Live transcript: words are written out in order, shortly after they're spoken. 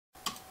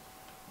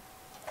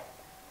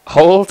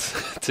Hold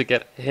to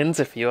get a hint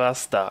if you are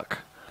stuck.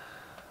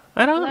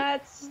 I don't...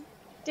 Let's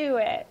do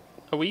it.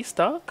 Are we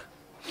stuck?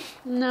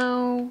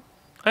 No.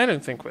 I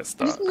don't think we're I just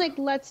stuck. mean, like,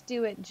 let's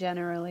do it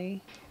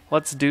generally.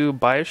 Let's do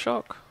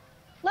Bioshock.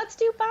 Let's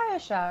do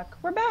Bioshock.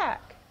 We're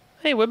back.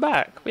 Hey, we're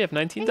back. We have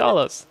 $19.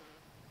 Hey,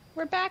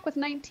 we're back with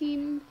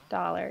 $19.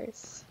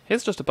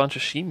 Here's just a bunch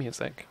of sheet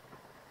music.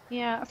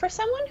 Yeah, for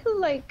someone who,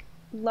 like,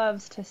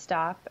 loves to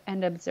stop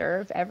and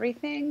observe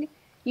everything,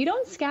 you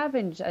don't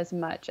scavenge as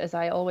much as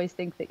I always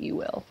think that you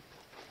will.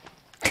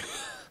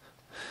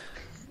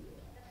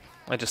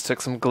 I just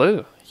took some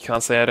glue. You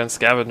can't say I don't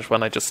scavenge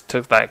when I just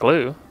took that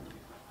glue.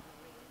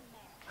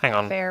 Hang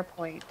on. Fair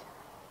point.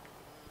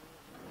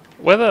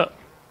 Where the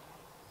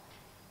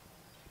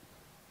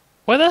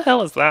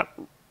hell is that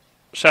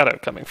shadow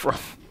coming from?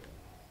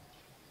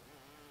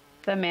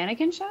 The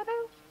mannequin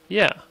shadow?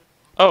 Yeah.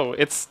 Oh,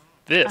 it's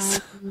this.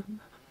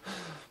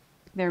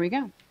 There we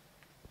go.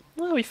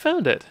 Well, we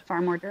found it.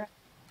 Far more direct.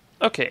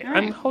 Okay, All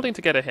I'm right. holding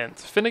to get a hint.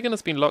 Finnegan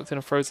has been locked in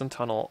a frozen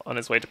tunnel on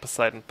his way to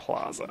Poseidon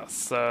Plaza,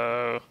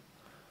 so...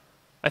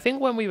 I think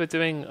when we were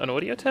doing an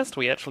audio test,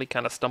 we actually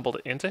kind of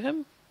stumbled into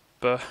him,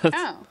 but...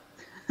 Oh.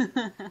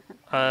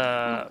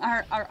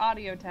 Our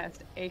audio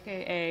test,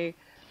 aka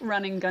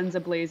running guns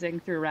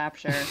a-blazing through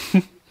Rapture.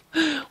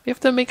 we have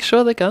to make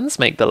sure the guns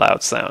make the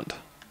loud sound.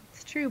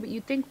 It's true, but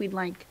you'd think we'd,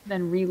 like,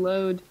 then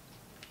reload,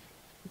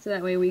 so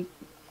that way we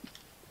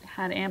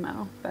had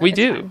ammo. But We it's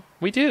do. fine.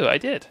 We do. I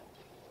did.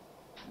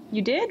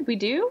 You did? We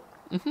do?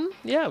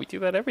 Yeah, we do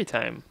that every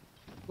time.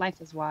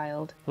 Life is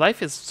wild.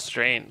 Life is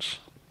strange.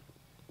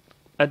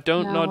 A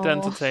don't nod No.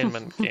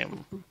 entertainment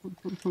game.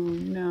 Oh,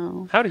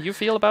 no. How do you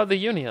feel about the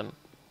Union?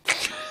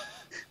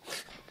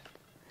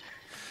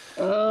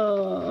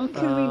 Oh,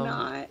 can we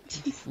not?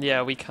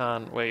 Yeah, we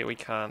can't. We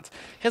can't.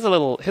 Here's a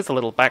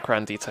little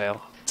background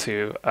detail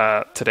to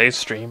today's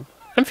stream.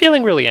 I'm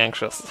feeling really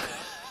anxious.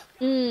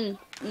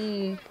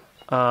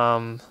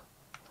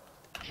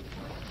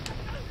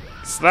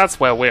 So that's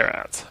where we're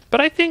at.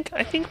 But I think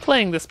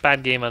playing this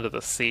bad game under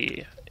the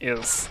sea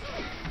is...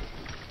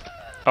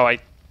 Oh,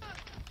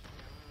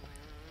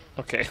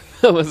 Okay,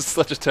 that was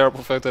such a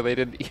terrible photo. They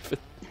didn't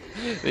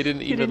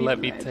even let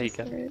me take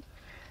it.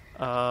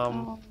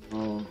 Oh.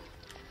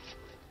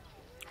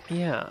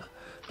 Yeah,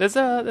 there's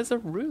a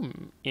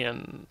room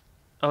in...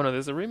 Oh no,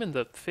 there's a room in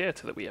the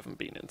theater that we haven't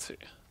been into.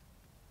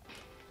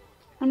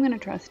 I'm gonna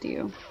trust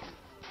you.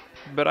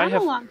 But I'm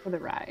along for the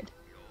ride.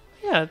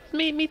 Yeah,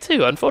 me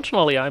too.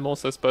 Unfortunately, I'm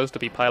also supposed to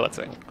be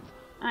piloting.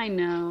 I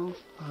know.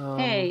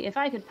 Hey, if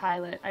I could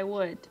pilot, I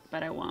would,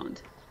 but I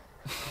won't.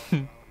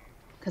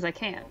 Because I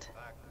can't.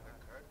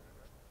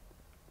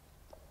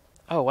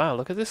 Oh wow,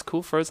 look at this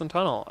cool frozen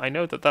tunnel. I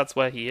know that that's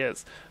where he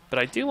is, but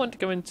I do want to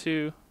go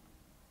into...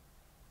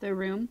 The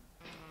room?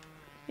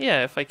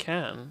 Yeah, if I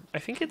can. I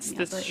think it's Yeah,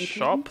 this the ATM?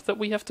 shop that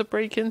we have to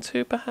break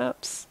into,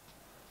 perhaps?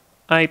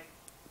 Yeah,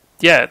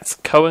 it's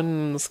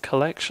Cohen's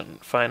Collection,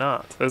 Fine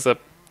Art. There's a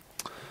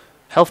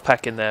health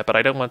pack in there, but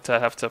I don't want to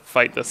have to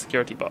fight the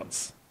security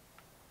bots.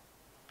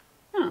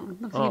 Oh,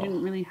 looks like you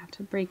didn't really have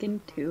to break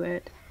into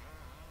it.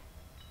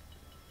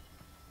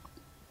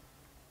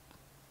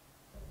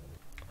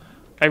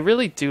 I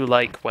really do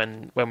like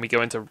when we go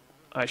into...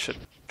 I should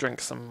drink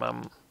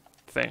some,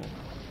 thing.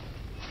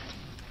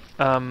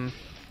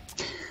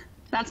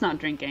 That's not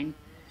drinking.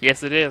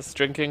 Yes, it is.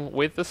 Drinking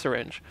with the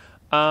syringe.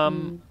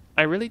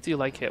 I really do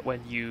like it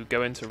when you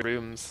go into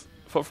rooms...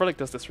 Frolic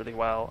does this really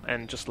well,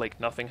 and just, like,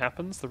 nothing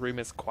happens. The room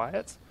is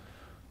quiet.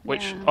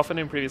 Which, Yeah. often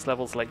in previous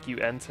levels, like, you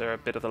enter a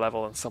bit of the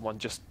level and someone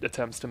just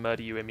attempts to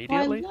murder you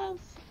immediately. Well, I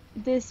love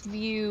this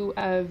view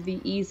of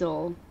the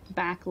easel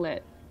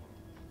backlit.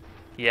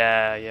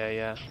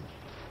 Yeah.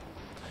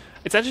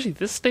 It's actually...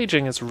 This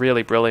staging is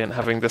really brilliant,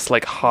 having this,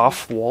 like,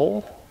 half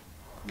wall.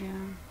 Yeah.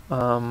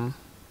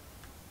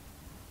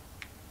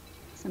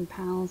 Some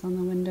pals on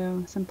the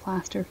window, some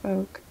plaster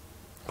folk.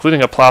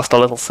 Including a plaster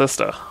little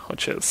sister,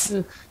 which is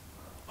Oof,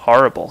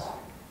 horrible.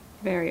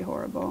 very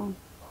horrible.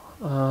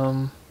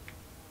 And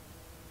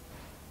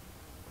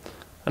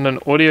an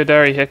audio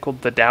diary here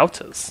called The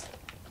Doubters.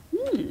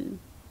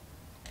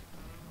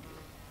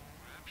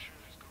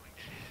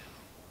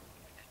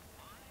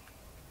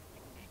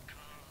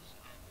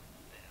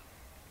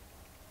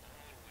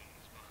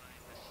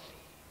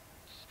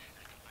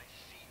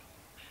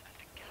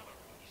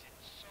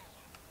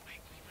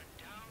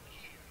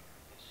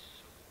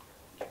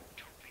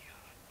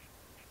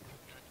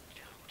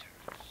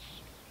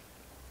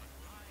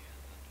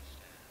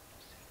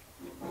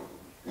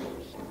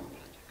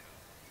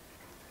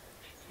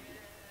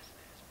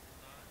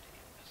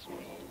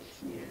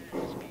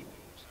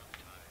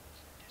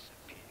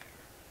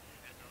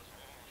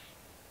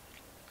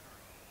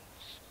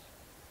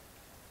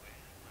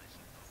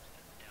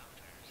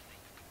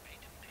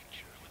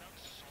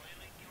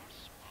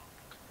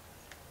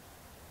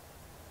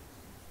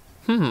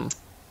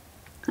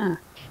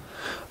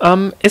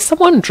 Is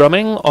someone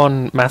drumming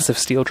on massive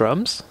steel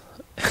drums?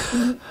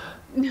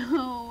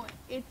 No,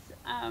 it's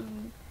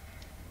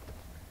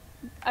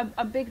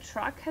a big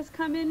truck has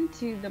come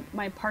into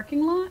my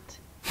parking lot,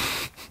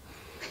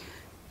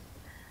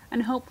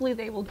 and hopefully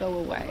they will go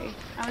away.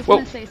 I was Well-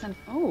 going to say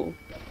something. Oh.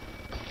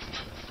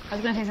 I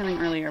was going to say something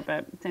earlier,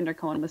 but Sandra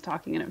Cohen was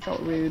talking and it felt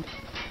rude.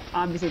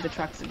 Obviously, the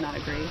trucks did not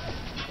agree.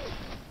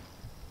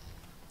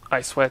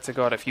 I swear to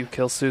God, if you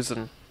kill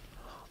Susan,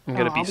 I'm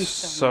gonna I'll be be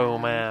so so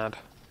mad.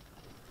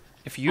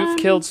 If you've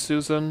killed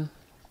Susan...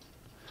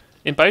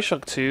 In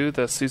Bioshock 2,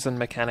 the Susan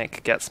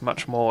mechanic gets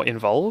much more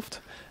involved,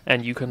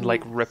 and you can,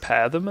 like,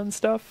 repair them and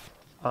stuff.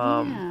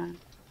 Yeah.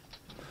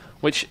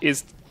 Which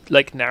is,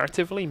 like,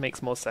 narratively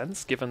makes more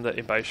sense, given that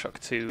in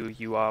Bioshock 2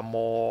 you are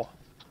more...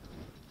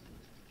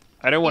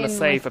 I don't want to In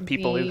say with for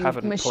people who the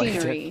haven't played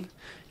machinery. it.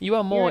 You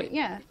are more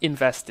Yeah.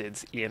 invested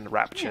in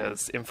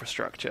Rapture's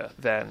infrastructure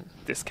than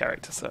this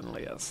character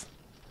certainly is.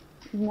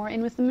 More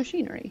in with the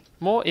machinery.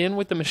 More in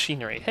with the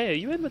machinery. Hey, are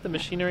you in with the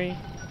machinery?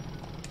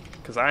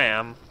 Because I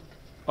am.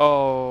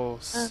 Oh,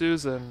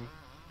 Susan.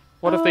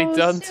 What have they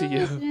done to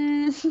you?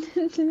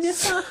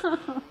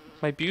 No.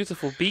 My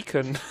beautiful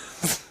beacon.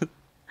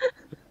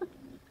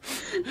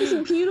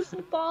 This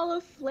beautiful ball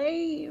of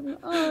flame.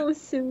 Oh,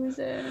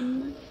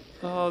 Susan.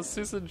 Oh,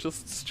 Susan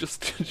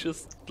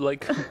just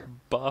like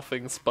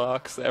barfing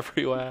sparks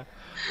everywhere.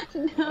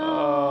 No.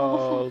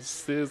 Oh,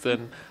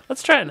 Susan.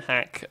 Let's try and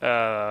hack.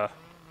 Oh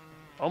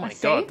my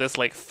safe? God, there's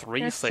like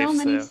 3 There's safes so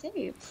many here.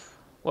 saves.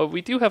 Well,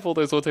 we do have all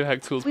those auto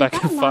hack tools We've back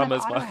got in a lot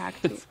Farmer's of auto Market.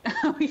 hack too.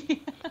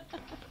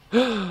 Oh,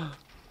 yeah.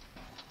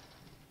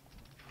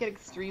 Get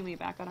extremely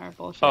back on our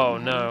bullshit. Oh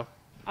no.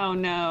 Oh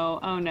no.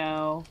 Oh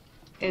no.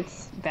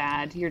 It's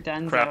bad. You're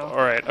done. Crap.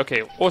 Alright,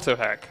 okay, auto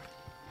hack.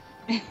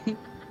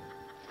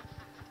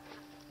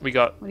 We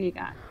got What do you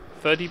got?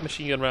 30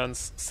 machine gun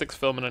rounds, 6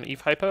 film and an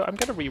Eve hypo. I'm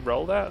gonna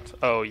re-roll that.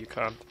 Oh, you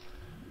can't.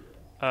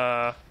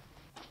 There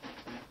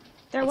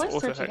Let's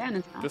was auto search hack again.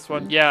 As an this option.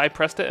 one. Yeah, I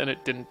pressed it and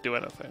it didn't do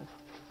anything.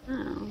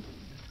 Oh.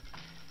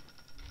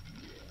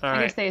 I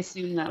Alright. guess they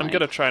assume that. I'm like-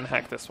 gonna try and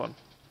hack this one.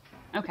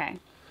 Okay.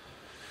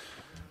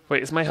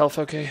 Wait, is my health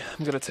okay?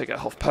 I'm gonna take a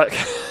health pack.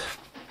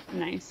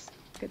 Nice.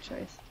 Good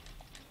choice.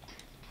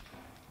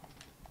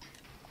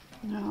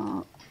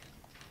 No.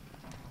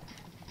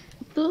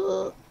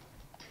 Ugh.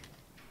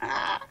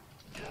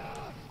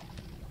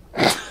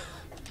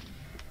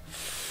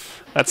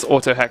 Let's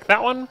auto hack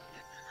that one.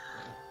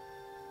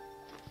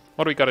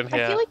 What do we got in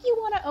here? I feel like you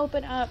want to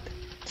open up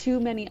too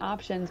many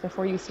options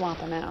before you swap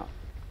them out.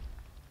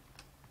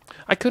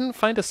 I couldn't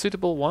find a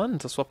suitable one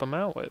to swap them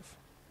out with.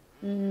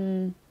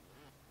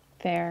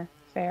 Fair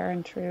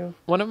and true.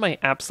 One of my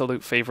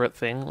absolute favorite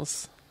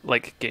things,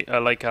 like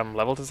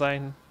level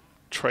design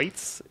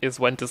traits, is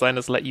when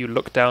designers let you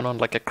look down on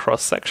like a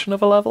cross section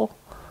of a level.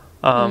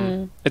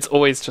 It's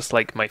always just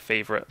like my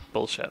favorite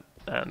bullshit,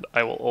 and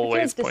I will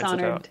always point it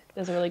Dishonored out.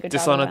 does a really good job.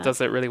 Dishonored of that.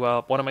 does it really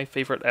well. One of my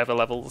favorite ever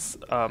levels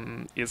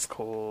is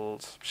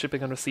called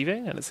Shipping and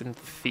Receiving, and it's in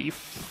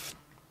Thief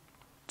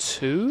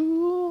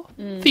 2?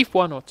 Thief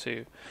 1 or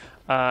 2.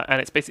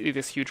 And it's basically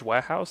this huge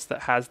warehouse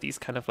that has these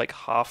kind of like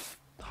half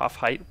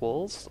height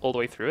walls all the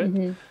way through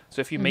it.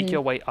 So if you make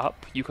your way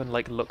up, you can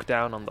like look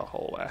down on the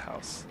whole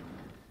warehouse.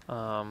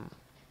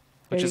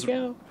 Which is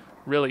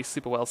really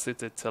super well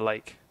suited to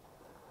like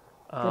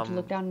Good to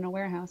look down in a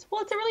warehouse.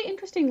 Well, it's a really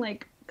interesting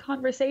like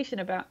conversation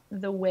about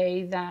the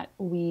way that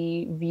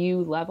we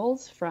view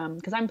levels from,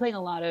 because I'm playing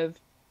a lot of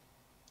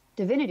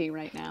Divinity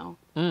right now,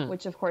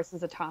 which of course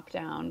is a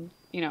top-down,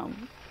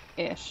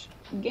 ish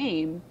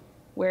game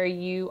where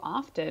you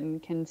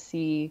often can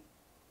see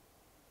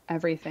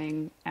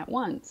everything at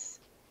once.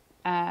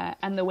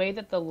 And the way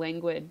that the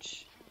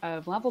language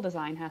of level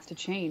design has to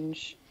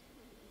change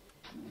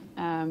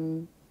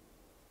from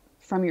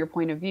your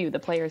point of view, the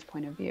player's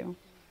point of view.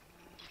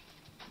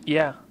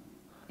 Yeah.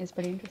 Is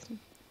pretty interesting.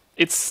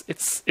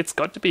 It's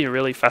got to be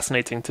really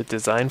fascinating to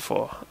design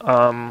for.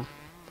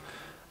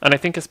 And I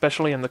think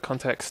especially in the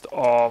context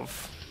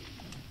of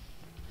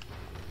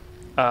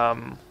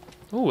all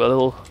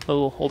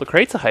the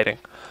crates are hiding.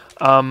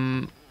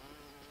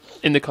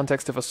 In the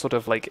context of a sort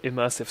of like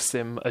immersive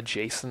sim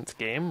adjacent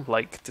game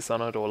like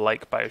Dishonored or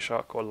like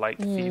Bioshock or like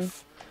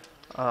Thief,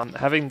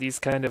 having these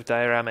kind of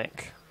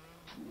dioramic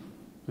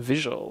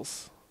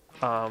visuals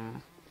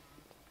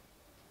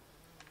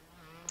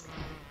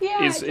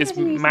Yeah, is it's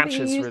interesting that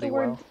matches you use really the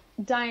word well.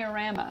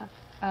 diorama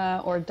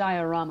or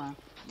diorama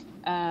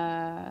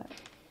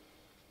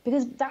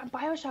because that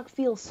Bioshock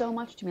feels so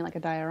much to me like a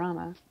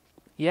diorama.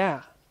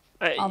 Yeah.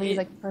 All these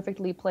like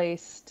perfectly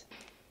placed,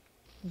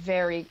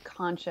 very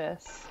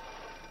conscious,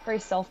 very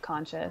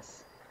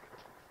self-conscious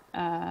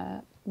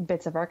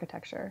bits of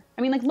architecture.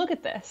 I mean, like, look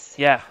at this.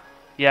 Yeah,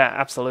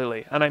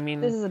 absolutely. And I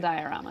mean, This is a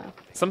diorama.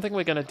 something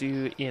we're going to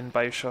do in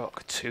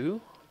Bioshock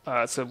 2,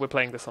 so we're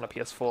playing this on a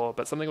PS4,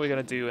 but something we're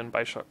going to do in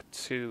Bioshock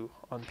 2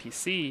 on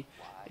PC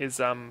is,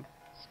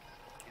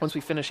 once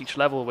we finish each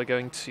level, we're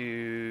going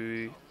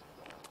to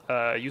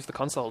use the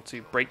console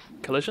to break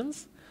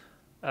collisions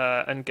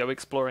and go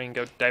exploring,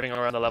 go diving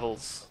around the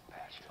levels,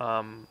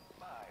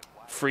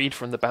 freed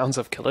from the bounds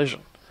of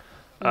collision,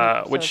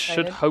 which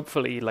should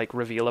hopefully like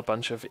reveal a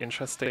bunch of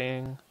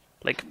interesting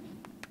like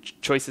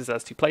choices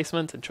as to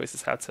placement and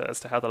choices as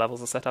to how the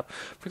levels are set up.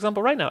 For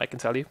example, right now I can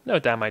tell you no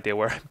damn idea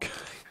where I'm going.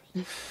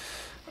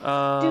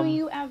 Do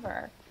you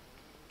ever?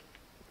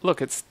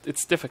 Look,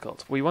 it's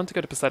difficult. We want to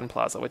go to Poseidon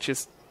Plaza, which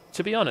is,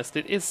 to be honest,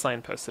 it is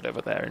signposted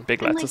over there in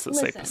big And letters that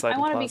say listen, I Poseidon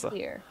want to Plaza. be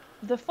clear.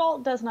 The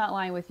fault does not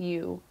lie with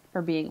you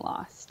for being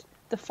lost.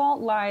 The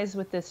fault lies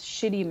with this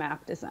shitty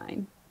map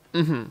design.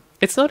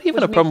 It's not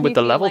even Which a problem makes with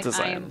the me feel level like I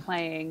am design.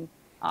 playing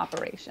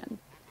Operation.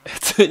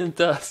 It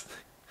does.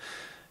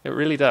 It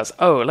really does.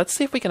 Oh, let's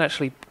see if we can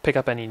actually pick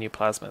up any new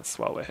plasmids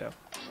while we're here.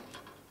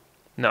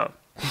 No.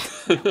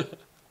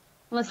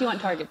 Unless you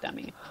want Target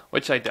Dummy.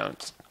 Which I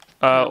don't.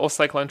 Or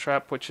Cyclone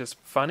Trap, which is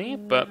funny,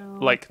 but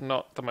like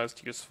not the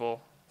most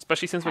useful.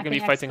 Especially since we're going to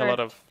be fighting a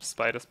lot of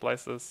spider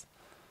splicers.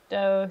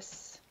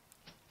 Dose.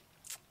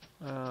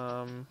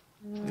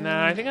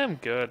 Nah, I think I'm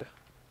good.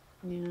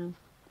 Yeah.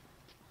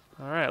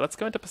 Alright, let's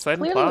go into Poseidon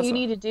Clearly Plaza. what you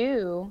need to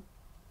do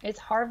is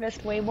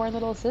harvest way more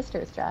little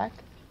sisters, Jack.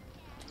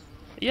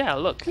 Yeah,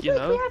 look, I you feel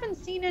like know. we haven't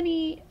seen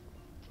any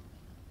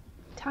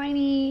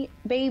tiny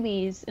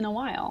babies in a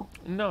while.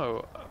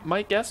 No,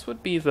 my guess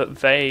would be that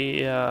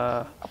they,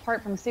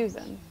 Apart from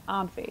Susan,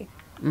 Amphi.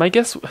 my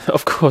guess,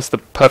 of course, the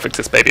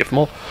perfectest baby of them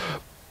all.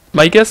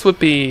 My guess would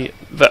be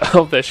that,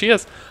 oh, there she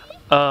is.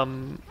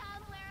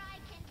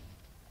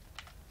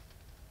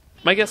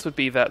 My guess would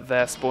be that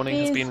their spawning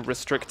has been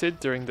restricted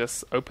during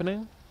this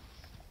opening.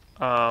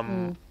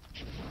 Oh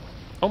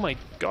my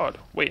god,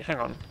 wait, hang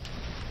on.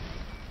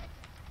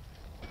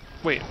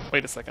 Wait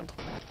a second.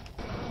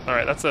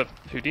 Alright, that's a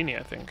Houdini,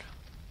 I think.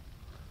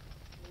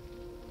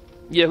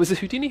 Yeah, it was a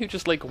Houdini who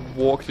just, like,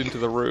 walked into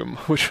the room,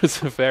 which was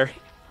very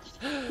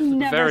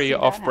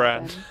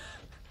off-brand.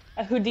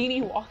 A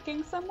Houdini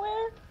walking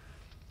somewhere?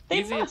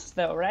 They must,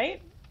 though,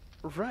 right?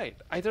 Right.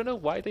 I don't know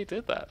why they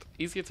did that.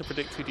 Easier to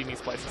predict Houdini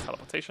Splice's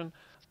teleportation.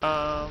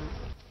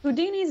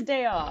 Houdini's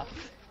day off.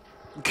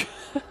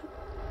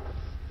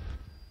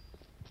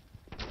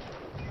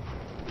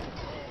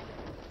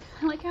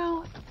 I like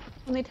how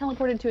when they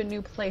teleported to a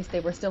new place,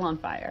 they were still on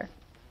fire.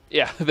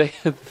 Yeah, they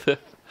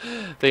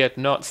had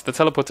not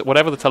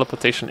whatever the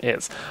teleportation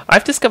is.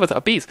 I've discovered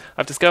bees.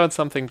 I've discovered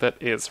something that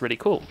is really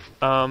cool.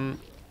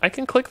 I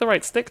can click the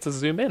right stick to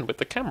zoom in with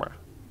the camera.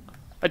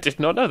 I did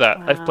not know that.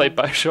 Wow. I've played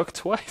Bioshock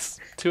twice,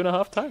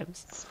 2.5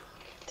 times. It's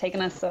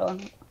taken us a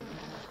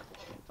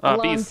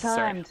long bees,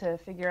 time to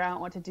figure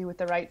out what to do with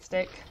the right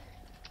stick.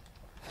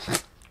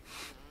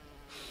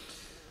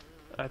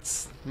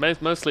 That's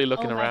mostly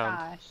looking around.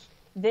 Oh my gosh.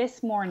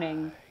 This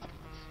morning,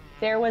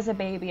 there was a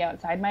baby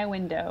outside my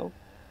window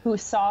who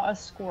saw a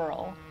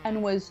squirrel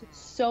and was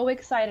so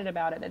excited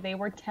about it that they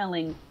were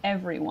telling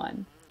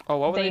everyone what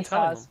were they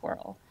saw a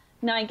squirrel.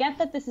 Now, I get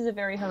that this is a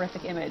very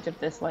horrific image of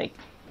this, like,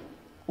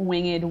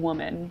 winged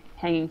woman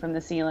hanging from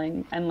the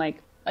ceiling and, like,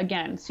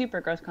 again,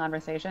 super gross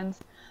conversations.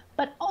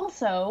 But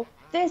also,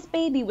 this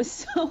baby was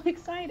so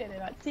excited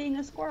about seeing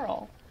a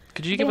squirrel.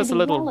 Could you give us a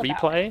little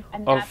replay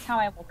and that's how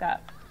I woke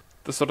up.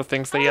 The sort of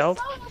things they yelled?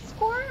 I saw a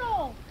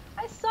squirrel!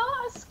 I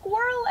saw a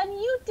squirrel and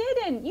you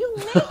didn't! You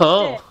missed it!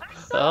 I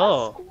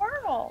saw a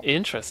squirrel!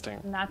 Interesting.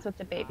 And that's what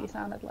the baby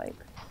sounded like.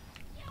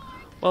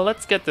 Well,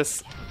 let's get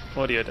this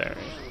audio diary.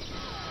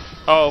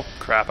 Oh,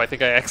 crap. I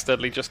think I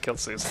accidentally just killed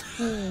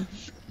Susan.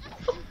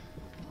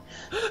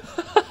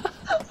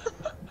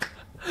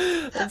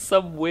 In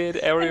some weird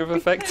area of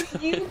effect.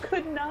 You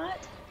could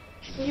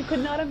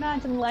not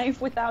imagine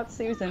life without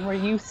Susan, where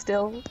you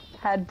still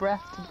had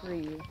breath to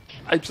breathe.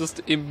 I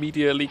just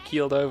immediately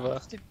keeled over.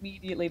 Just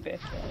immediately bit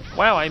it.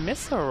 Wow, I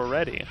miss her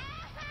already.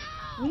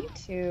 Me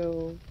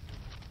too.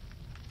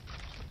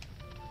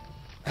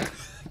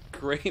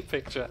 Great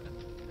picture.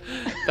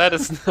 That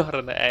is not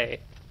an A.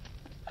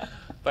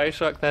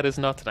 Bioshock, that is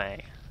not an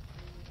A.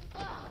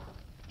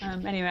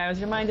 Anyway, I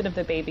was reminded of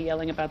the baby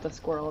yelling about the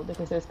squirrel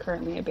because there's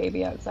currently a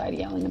baby outside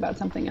yelling about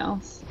something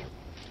else.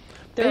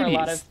 There Babies,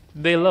 are a lot of...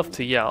 they love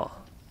to yell.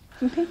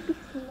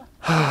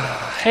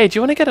 Hey, do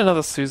you want to get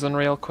another Susan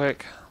real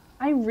quick?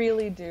 I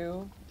really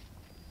do.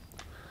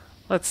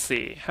 Let's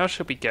see. How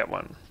should we get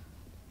one?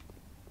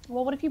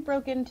 Well, what if you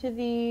broke into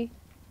the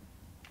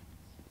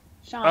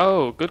shop?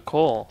 Oh, good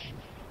call.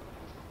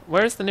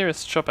 Where's the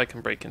nearest shop I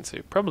can break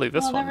into? Probably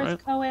this one,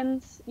 right?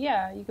 Cohen's.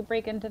 Yeah, you could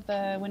break into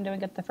the window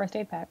and get the first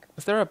aid pack.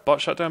 Is there a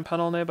bot shutdown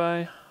panel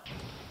nearby?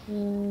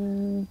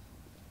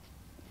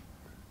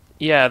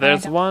 Yeah,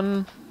 there's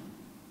one.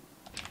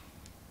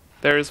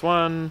 There is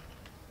one.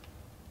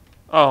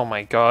 Oh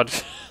my god.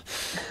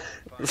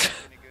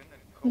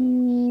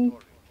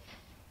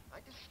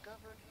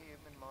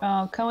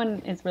 Oh,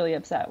 Cohen is really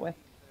upset with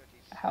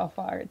how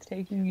far it's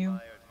taking you.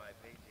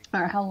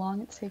 Or how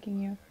long it's taking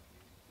you.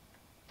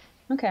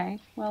 Okay,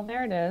 well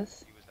there it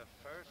is. He was the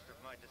first of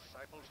my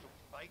disciples to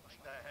fight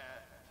the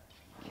hand.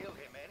 Kill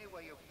him any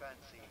way you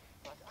fancy.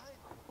 But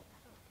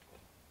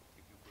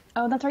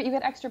Oh, that's right, you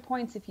get extra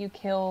points if you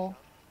kill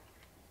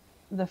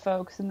the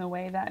folks in the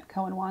way that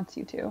Cohen wants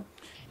you to.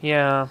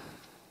 Yeah.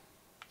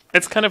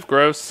 It's kind of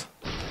gross.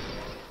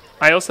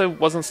 I also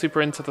wasn't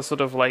super into the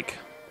sort of like...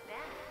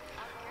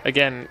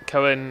 Again,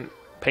 Cohen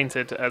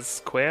painted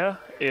as queer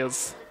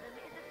is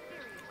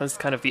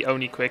kind of the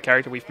only queer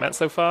character we've met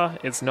so far.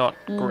 Is not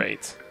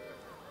great.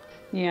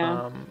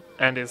 Yeah.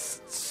 And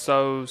is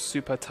so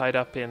super tied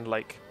up in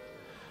like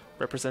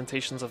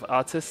representations of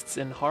artists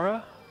in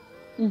horror.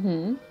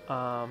 Mm-hmm.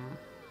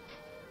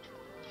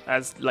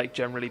 As like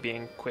generally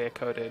being queer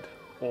coded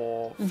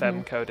or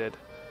femme coded.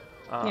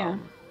 Yeah.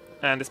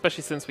 And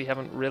especially since we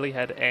haven't really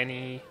had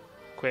any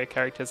queer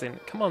characters in.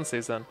 Come on,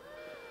 Susan.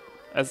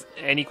 As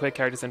any queer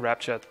characters in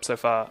Rapture so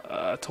far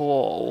at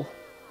all.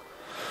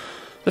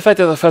 The fact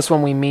that the first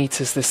one we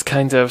meet is this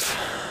kind of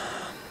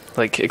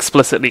like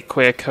explicitly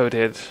queer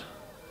coded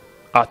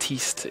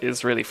artiste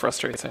is really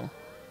frustrating.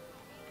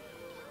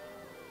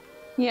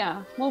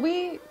 Yeah. Well,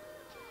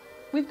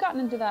 we've gotten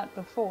into that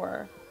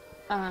before,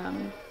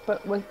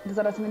 but does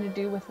that have something to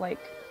do with like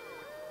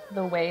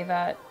the way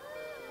that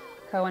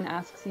Cohen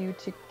asks you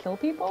to kill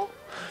people?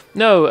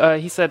 No,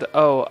 he said,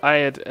 "Oh,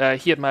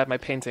 he admired my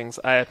paintings.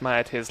 I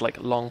admired his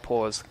like long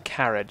pause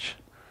carriage."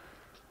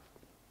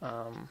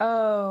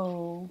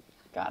 Oh,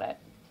 got it.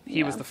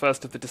 He was the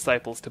first of the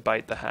disciples to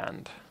bite the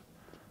hand.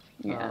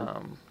 Yeah.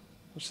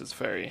 Which is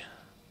very...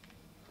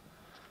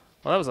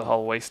 Well, that was a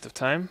whole waste of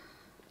time.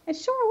 It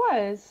sure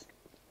was.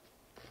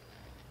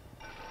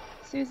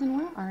 Susan,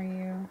 where are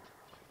you?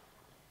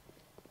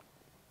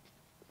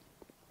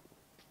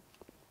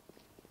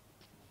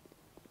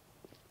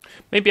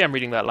 Maybe I'm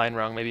reading that line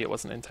wrong. Maybe it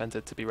wasn't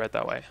intended to be read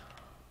that way.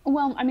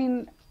 Well, I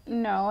mean,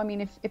 no. I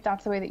mean, if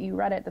that's the way that you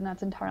read it, then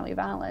that's entirely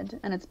valid,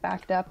 and it's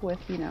backed up with,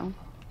 you know,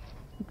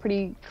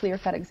 pretty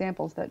clear-cut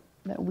examples that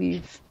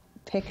we've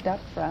picked up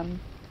from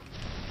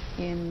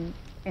in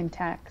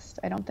text.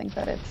 I don't think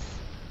that it's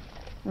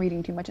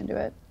reading too much into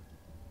it.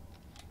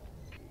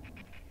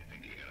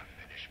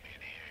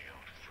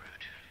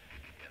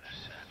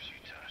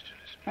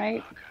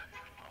 Right?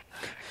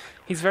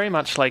 He's very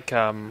much like,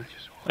 I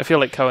feel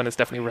like Cohen is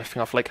definitely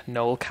riffing off like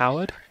Noel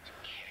Coward.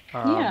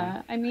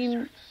 Yeah, I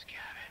mean...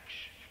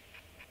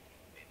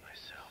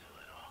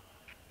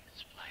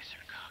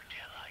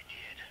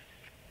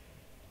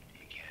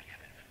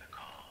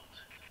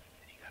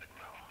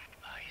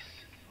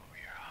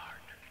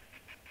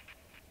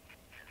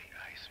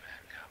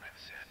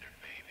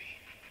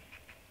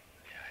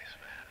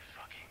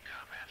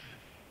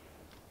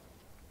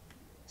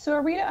 So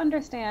are we to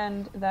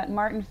understand that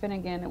Martin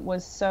Finnegan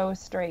was so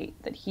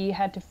straight that he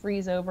had to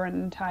freeze over an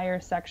entire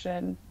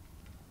section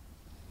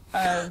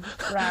of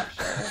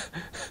Rapture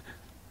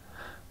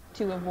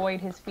to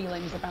avoid his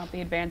feelings about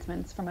the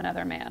advancements from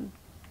another man?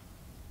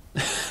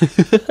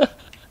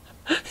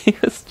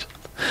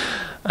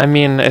 I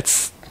mean,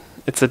 it's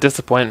a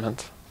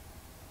disappointment.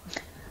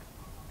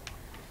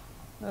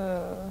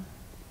 I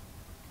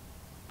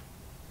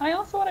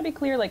also want to be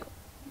clear, like,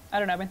 I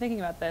don't know, I've been thinking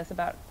about this,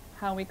 about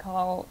how we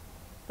call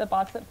the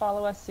bots that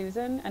follow us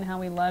Susan, and how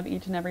we love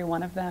each and every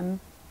one of them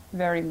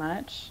very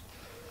much.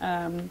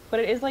 But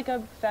it is like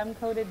a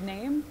femme-coded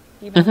name,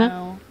 even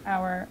though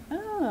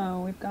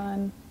we've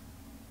gone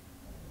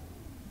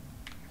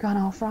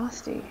all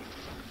frosty.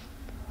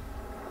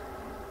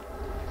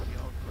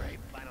 Your grave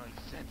finally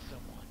sent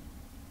someone.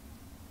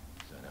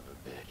 Son of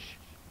a bitch.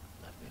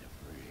 Left me to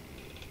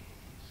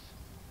freeze.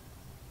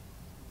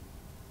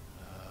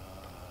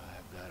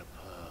 I've got a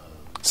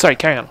pub. Sorry,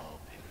 carry on.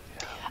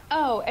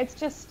 Oh, it's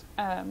just,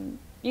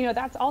 you know,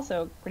 that's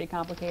also pretty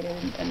complicated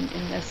in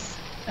this,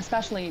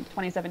 especially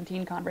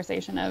 2017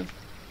 conversation of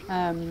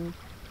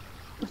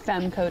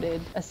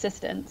femme-coded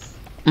assistants.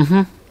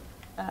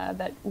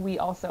 That we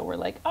also were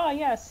like, oh,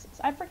 yes,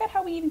 I forget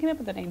how we even came up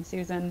with the name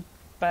Susan,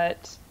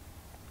 but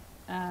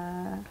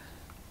now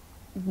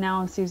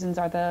Susans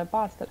are the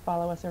bots that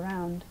follow us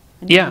around.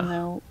 And even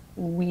though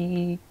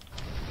we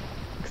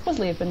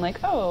explicitly have been like,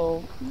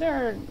 oh,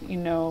 there are, you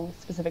know,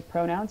 specific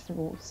pronouns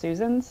for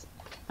Susans,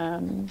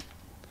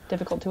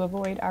 difficult to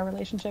avoid our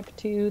relationship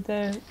to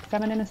the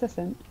feminine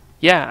assistant.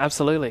 Yeah,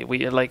 absolutely.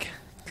 We like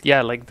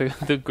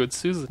the good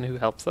Susan who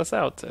helps us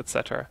out,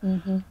 etc.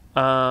 In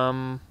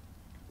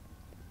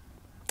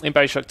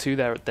Bioshock 2,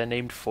 they're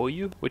named for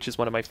you, which is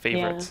one of my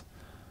favorites. Yeah.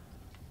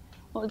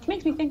 Well, it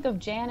makes me think of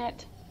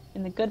Janet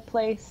in The Good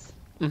Place.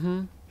 Which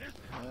who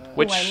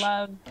I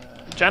love.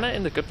 Janet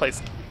in The Good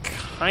Place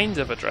kind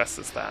of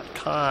addresses that,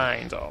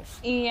 kind of.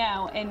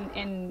 Yeah,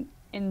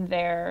 in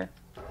their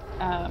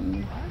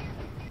I'm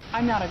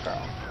Not a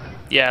Girl.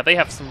 Yeah, they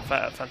have some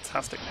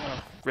fantastic...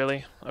 Oh,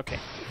 really? Okay.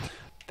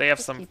 They have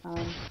some...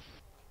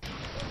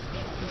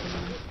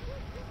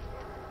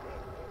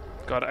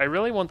 God, I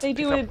really want to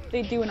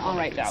They do an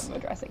alright job of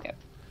addressing it.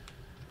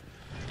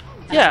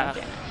 Yeah.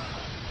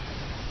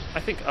 I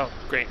think... Oh,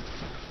 great.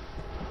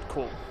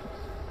 Cool.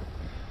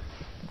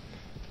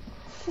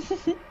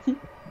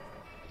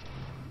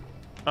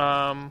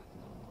 I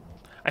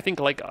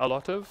think like a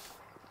lot of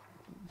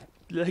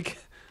like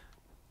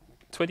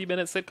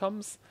 20-minute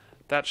sitcoms,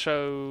 that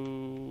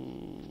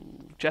show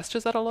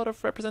gestures at a lot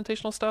of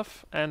representational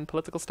stuff and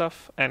political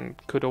stuff and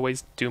could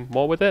always do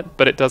more with it,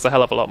 but it does a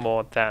hell of a lot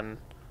more than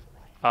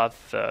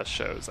other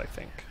shows, I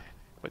think,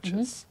 which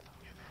is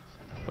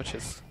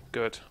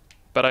good.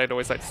 But I'd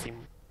always like to see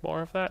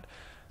more of that.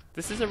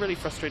 This is a really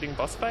frustrating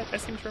boss fight, I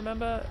seem to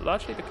remember,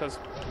 largely because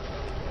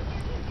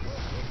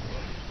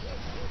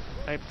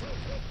I'm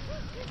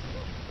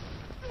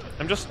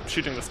just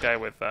shooting this guy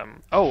with,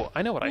 Oh,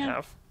 I know what I Yeah.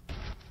 have.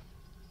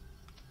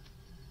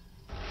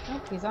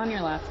 Oh, he's on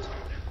your left.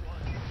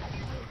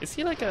 Is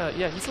he like a...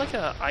 Yeah, he's like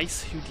a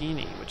Ice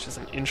Houdini, which is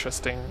an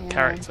interesting Yeah.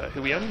 character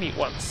who we only meet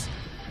once.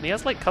 And he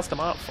has, like, custom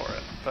art for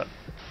it, but...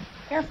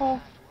 Careful.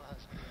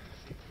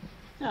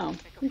 Oh,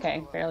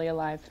 okay, barely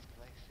alive. I'm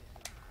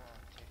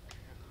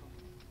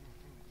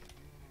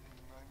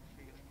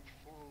feeling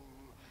full,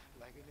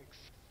 like an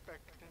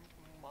expectant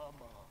mama.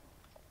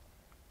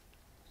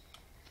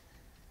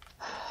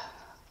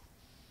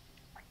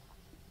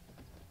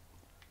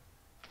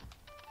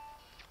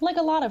 Like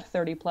a lot of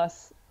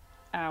 30-plus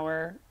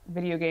hour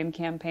video game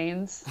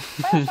campaigns,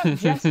 Bioshock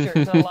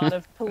gestures a lot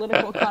of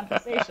political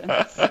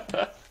conversations.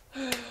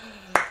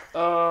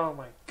 Oh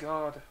my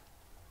god.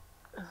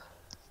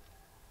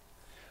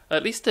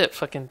 At least it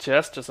fucking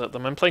gestures at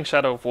them. I'm playing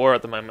Shadow of War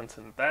at the moment,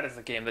 and that is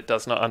a game that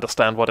does not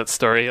understand what its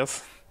story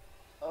is.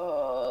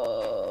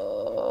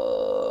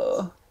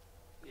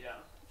 Yeah.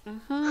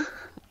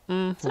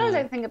 Sometimes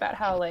I think about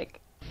how,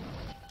 like,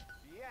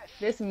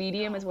 this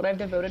medium is what I've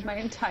devoted my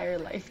entire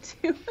life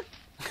to.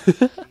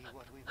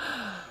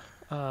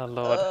 Oh,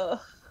 Lord.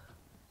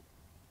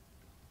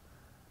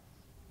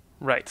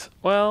 Right.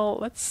 Well,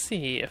 let's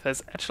see if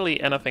there's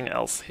actually anything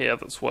else here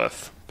that's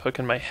worth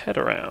poking my head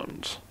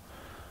around.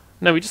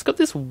 No, we just got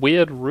this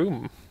weird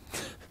room.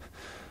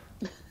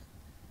 Is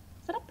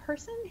that a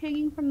person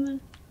hanging from the...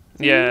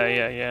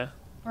 Yeah.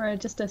 Or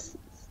just a...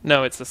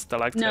 No, it's a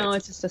stalactite. No,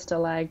 it's just a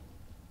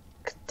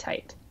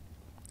stalactite.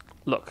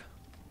 Look,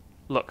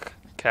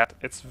 cat,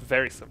 it's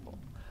very simple.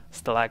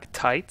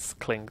 Stalactites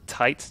cling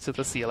tight to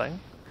the ceiling.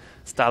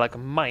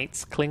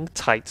 Stalagmites cling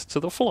tight to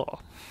the floor.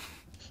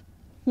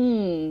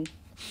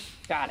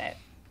 Got it.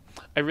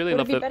 I really Would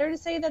love it be that. better to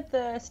say that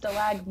the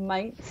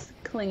stalagmites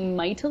cling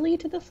mightily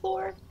to the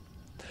floor?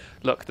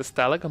 Look, the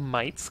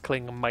stalagmites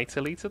cling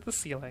mightily to the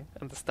ceiling,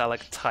 and the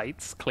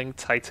stalactites cling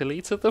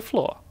tightly to the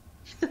floor.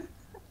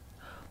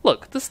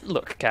 Look,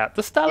 cat,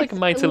 the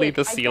stalagmitely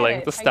the I get ceiling,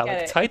 it, the I get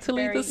it. It's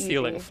stalactitely very the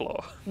ceiling easy.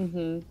 floor.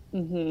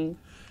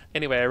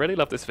 Anyway, I really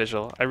love this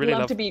visual. I really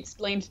Love love. to be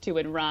explained to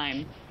in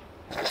rhyme.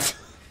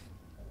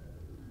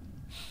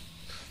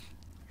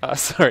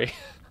 Sorry.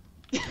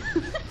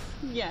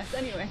 Yes,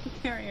 anyway,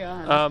 carry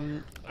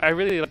on. I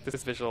really like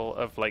this visual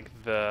of like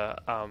the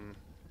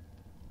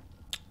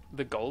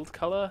gold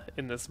color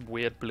in this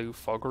weird blue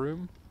fog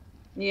room.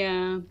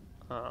 Yeah.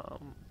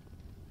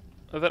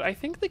 That I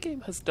think the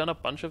game has done a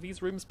bunch of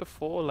these rooms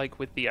before, like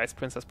with the Ice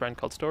Princess brand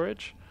cold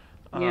storage.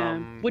 Yeah.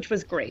 Which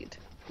was great.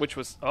 Which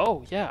was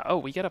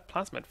we get a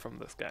plasmid from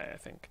this guy, I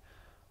think,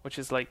 which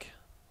is like,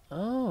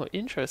 oh,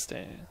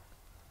 interesting.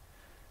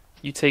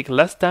 You take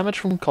less damage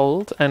from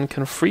cold and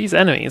can freeze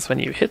enemies when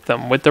you hit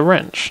them with the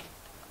wrench.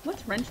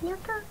 What's Wrench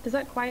Lurker? Does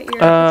that quiet your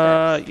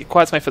footsteps? It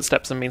quiets my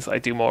footsteps and means I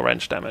do more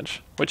wrench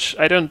damage, which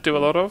I don't do a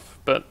lot of,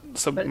 but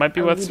it might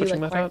be worth we do, switching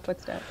like, that quiet out.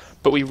 Footsteps.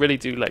 But we really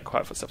do like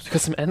quiet footsteps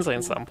because some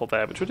enzyme sample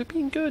there, which would have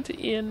been good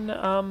in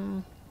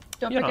Don't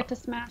forget to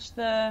smash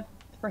the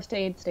first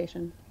aid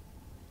station.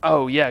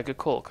 Oh yeah, good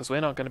call, because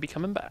we're not going to be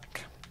coming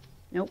back.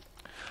 Nope.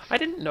 I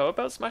didn't know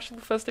about smashing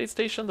the first aid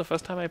station the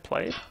first time I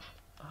played.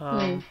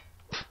 I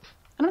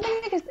don't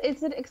think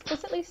is it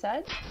explicitly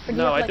said? Or do you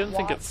No, have to, I like, don't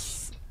think watch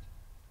it's...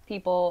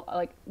 people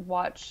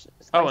watch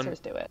Oh,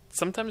 splicers do it.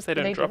 Sometimes they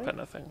Do don't they drop do it?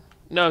 anything.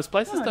 No,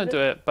 splicers Oh, don't do-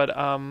 do it, but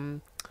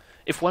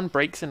if one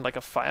breaks in like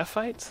a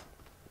firefight,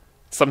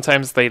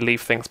 sometimes they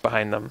leave things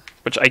behind them,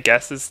 which I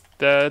guess is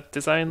the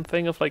design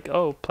thing of like,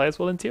 oh, players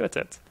will intuit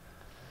it.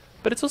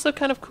 But it's also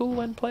kind of cool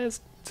when players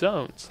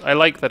don't. I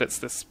like that it's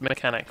this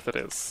mechanic that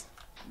is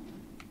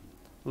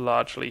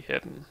largely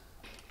hidden.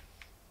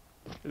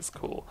 It's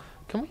cool.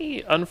 Can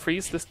we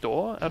unfreeze this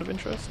door out of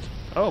interest?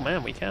 Oh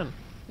man, we can.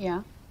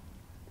 Yeah.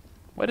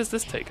 Where does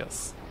this take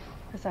us?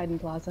 Poseidon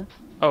Plaza.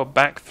 Oh,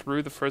 back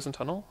through the frozen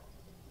tunnel?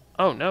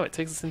 Oh no, it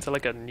takes us into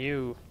like a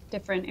new...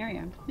 Different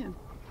area. Yeah.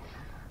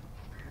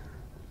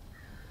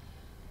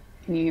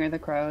 Can you hear the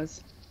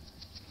crows?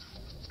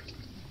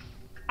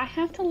 I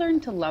have to learn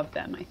to love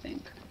them, I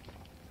think.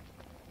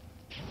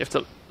 You have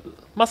to...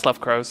 Must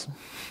love crows.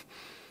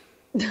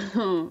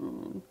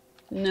 No.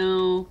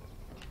 No.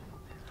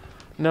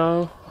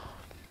 No.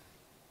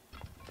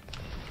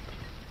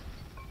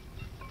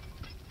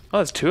 Oh,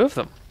 there's two of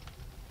them.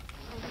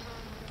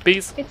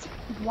 Bees. It's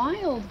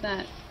wild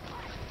that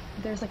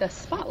there's like a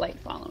spotlight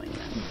following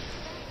them.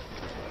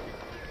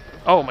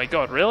 Oh my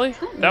god, really? Is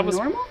that was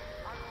normal?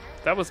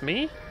 That was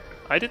me?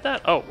 I did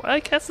that? Oh,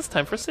 I guess it's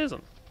time for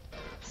Susan.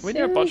 Are we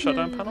near a bot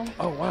shutdown panel?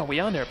 Oh wow, we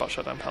are near a bot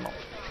shutdown panel.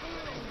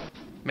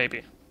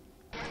 Maybe.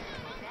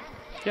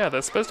 Yeah,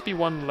 there's supposed to be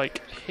one,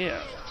 like, here.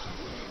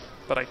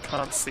 But I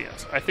can't see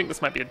it. I think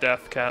this might be a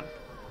death cat.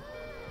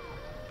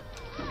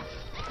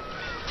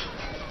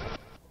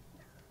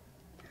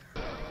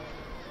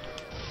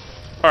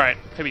 Alright,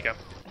 here we go.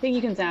 I think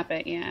you can zap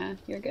it. Yeah,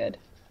 you're good.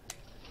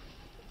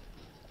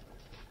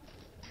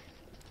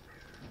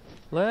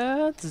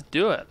 Let's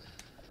do it.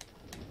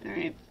 All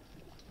right.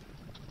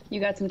 You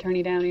got some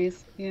turny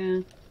downies. Yeah.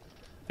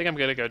 I think I'm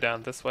gonna go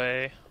down this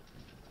way.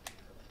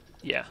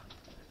 Yeah.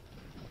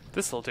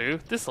 This'll do.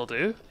 This'll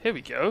do. Here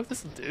we go.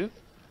 This'll do.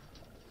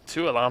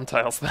 2 alarm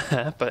tiles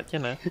there, but you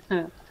know.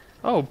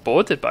 Oh,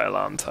 boarded by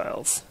alarm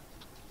tiles.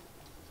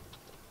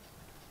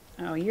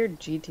 Oh, you're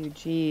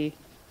G2G.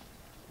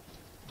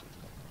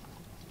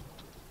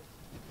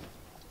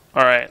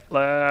 Alright,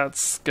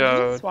 let's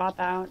go Swap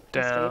out a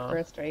straight down. for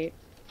a straight.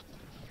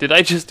 Did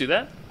I just do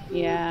that?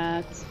 Yeah,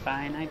 it's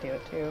fine. I do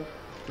it too.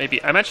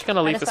 Maybe. I'm actually going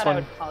to I leave just this thought I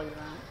one would call you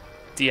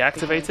out.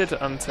 deactivated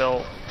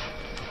until...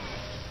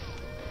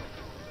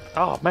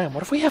 Oh man,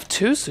 what if we have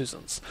 2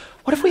 Susans?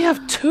 What if we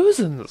have 2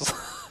 Susans?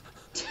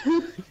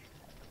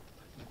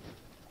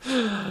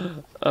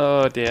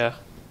 Oh dear.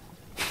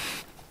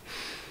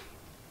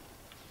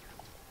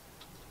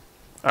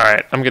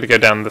 Alright, I'm gonna go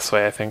down this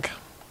way, I think.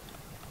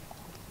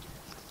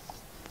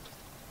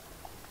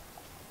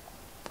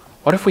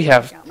 What if we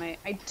have...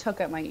 I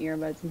took out my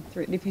earbuds and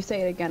threw. If you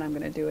say it again, I'm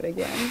gonna do it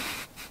again.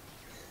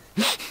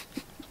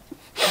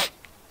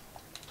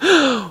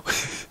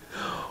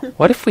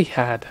 What if we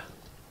had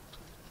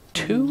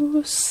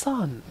 2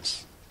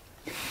 sons?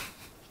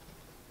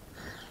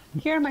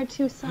 Here are my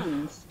 2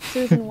 sons,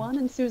 Susan 1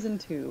 and Susan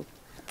 2.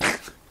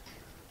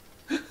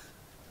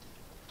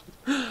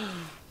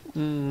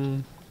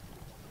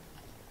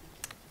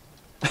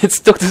 It's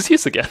Dr.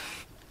 Seuss again.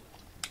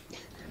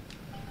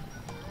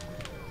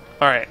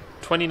 Alright,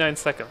 29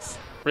 seconds.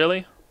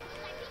 Really?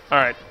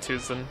 Alright,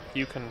 Susan,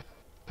 you can...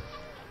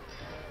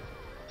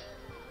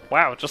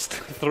 Wow, just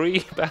 3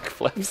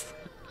 backflips.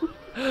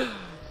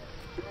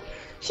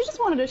 She just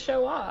wanted to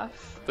show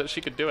off. That she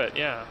could do it,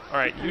 yeah.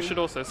 Alright, you should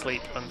also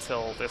sleep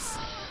until this...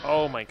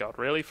 Oh my god,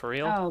 really? For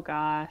real? Oh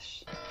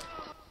gosh.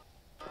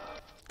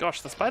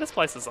 Gosh, the spider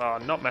splicers are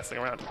not messing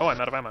around. Oh, I'm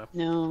out of ammo.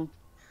 No.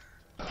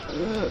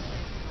 Ugh.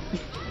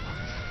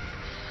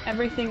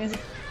 Everything is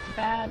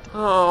bad.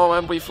 Oh,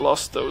 and we've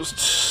lost those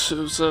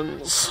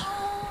Susans.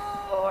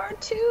 Oh, our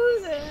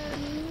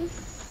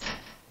Susans.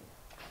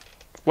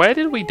 Where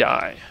did we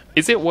die?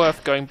 Is it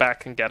worth going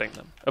back and getting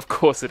them? Of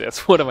course it is.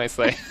 What am I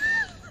saying?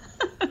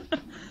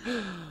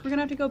 We're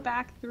gonna have to go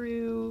back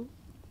through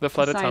The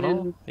flooded tunnel?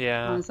 Poseidon.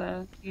 Yeah.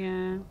 Plaza.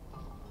 Yeah.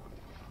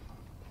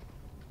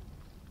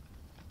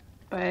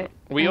 But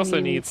We I also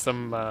mean, need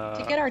some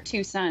to get our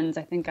 2 sons.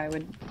 I think I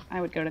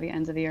would go to the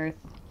ends of the earth.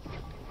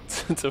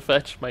 to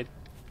fetch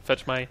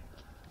my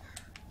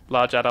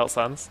large adult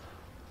sons.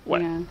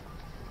 Where, Yeah.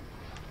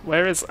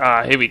 where is...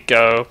 Ah, here we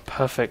go.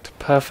 Perfect,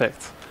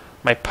 perfect.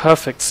 My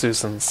perfect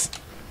Susans.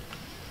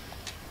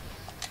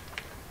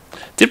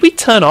 Did we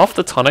turn off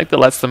the tonic that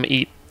lets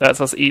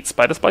us eat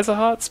spider splicer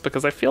hearts?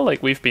 Because I feel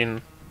like we've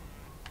been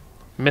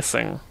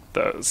missing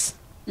those.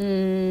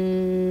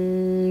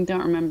 Don't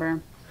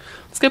remember.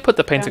 Let's go put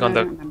the painting Don't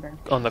remember.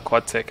 on the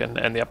quad tick and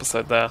end the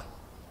episode there.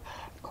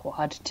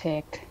 Quad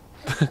tick.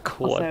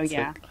 Quad Also, tick.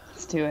 yeah,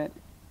 let's do it.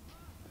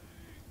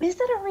 Is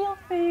it a real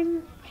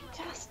thing? I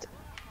just...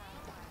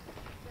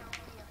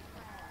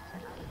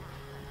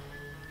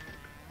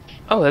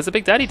 Oh, there's a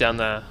big daddy down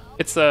there.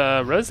 It's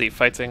Rosie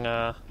fighting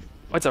oh,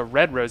 it's a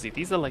red Rosie.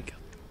 These are like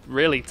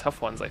really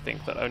tough ones, I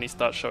think, that only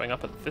start showing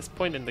up at this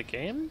point in the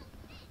game.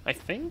 I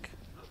think.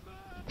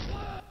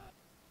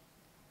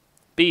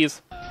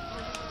 Bees.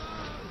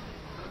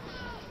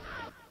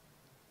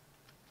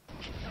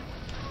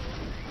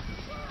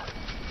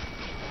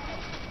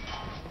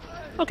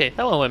 Okay,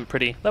 that one went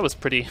pretty. That was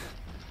pretty.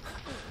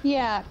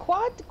 Yeah,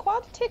 quad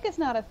tick is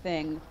not a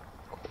thing.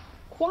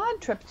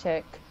 Quad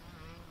triptych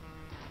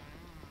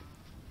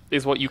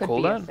Is what you could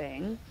call be a that?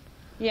 thing.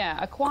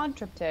 Yeah, a quad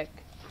triptych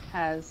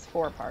has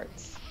 4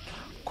 parts.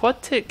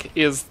 Quad tick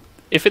is,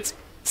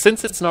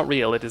 since it's not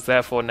real, it is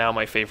therefore now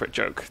my favorite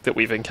joke that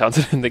we've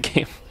encountered in the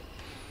game.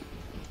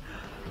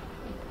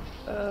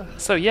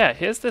 So yeah,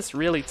 here's this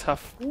really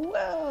tough...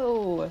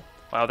 Whoa!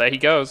 Wow, there he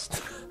goes.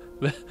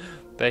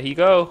 There he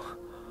go.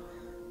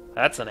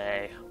 That's an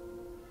A.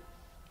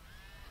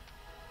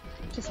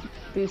 Just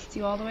boosts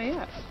you all the way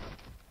up.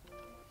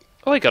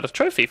 Oh, I got a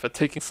trophy for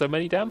taking so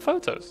many damn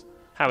photos.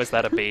 How is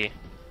that a B?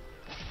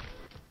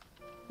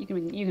 You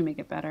can make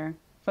it better.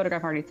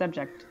 Photograph already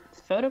subject.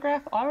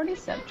 Photograph already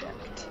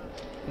subject.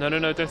 No,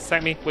 don't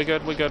sack me. We're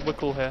good, we're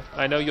cool here.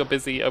 I know you're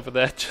busy over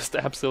there just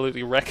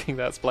absolutely wrecking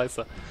that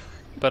splicer.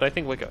 But I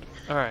think we're good.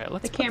 Alright,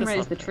 let's The put camera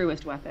this is the on.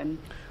 truest weapon.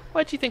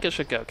 Where do you think it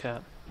should go,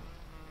 Kat?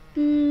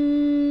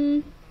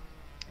 Since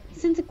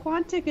a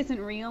quad tick isn't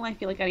real, I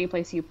feel like any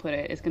place you put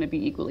it is going to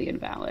be equally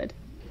invalid.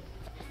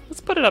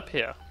 Let's put it up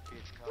here.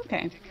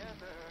 Okay.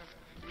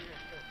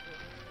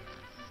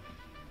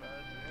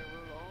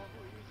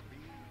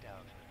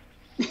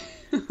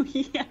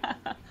 Yeah,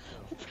 I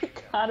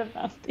forgot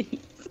about these.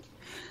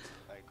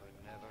 I could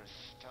never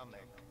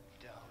stomach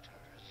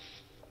doubters.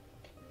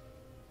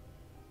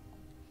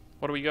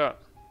 What do we got?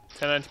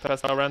 10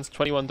 anti-personnel rounds,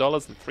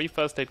 $21, and 3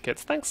 first aid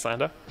kits. Thanks,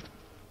 Sander.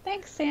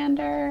 Thanks,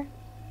 Sander.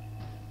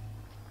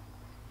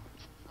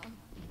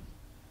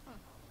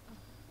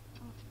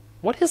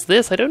 What is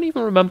this? I don't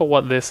even remember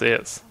what this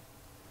is.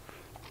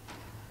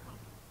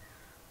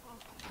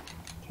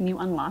 Can you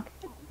unlock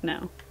it?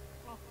 No.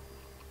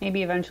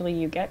 Maybe eventually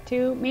you get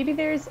to. Maybe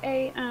there's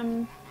a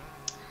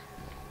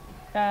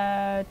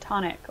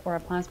tonic or a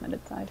plasmid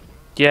inside.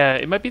 Yeah,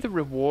 it might be the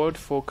reward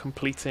for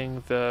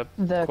completing the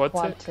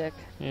quad tick.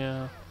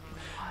 Yeah.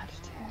 Quad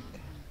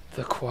tick.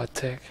 The quad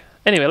tick.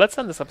 Anyway, let's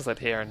end this episode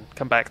here and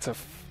come back to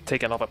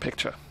take another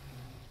picture.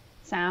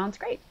 Sounds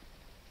great.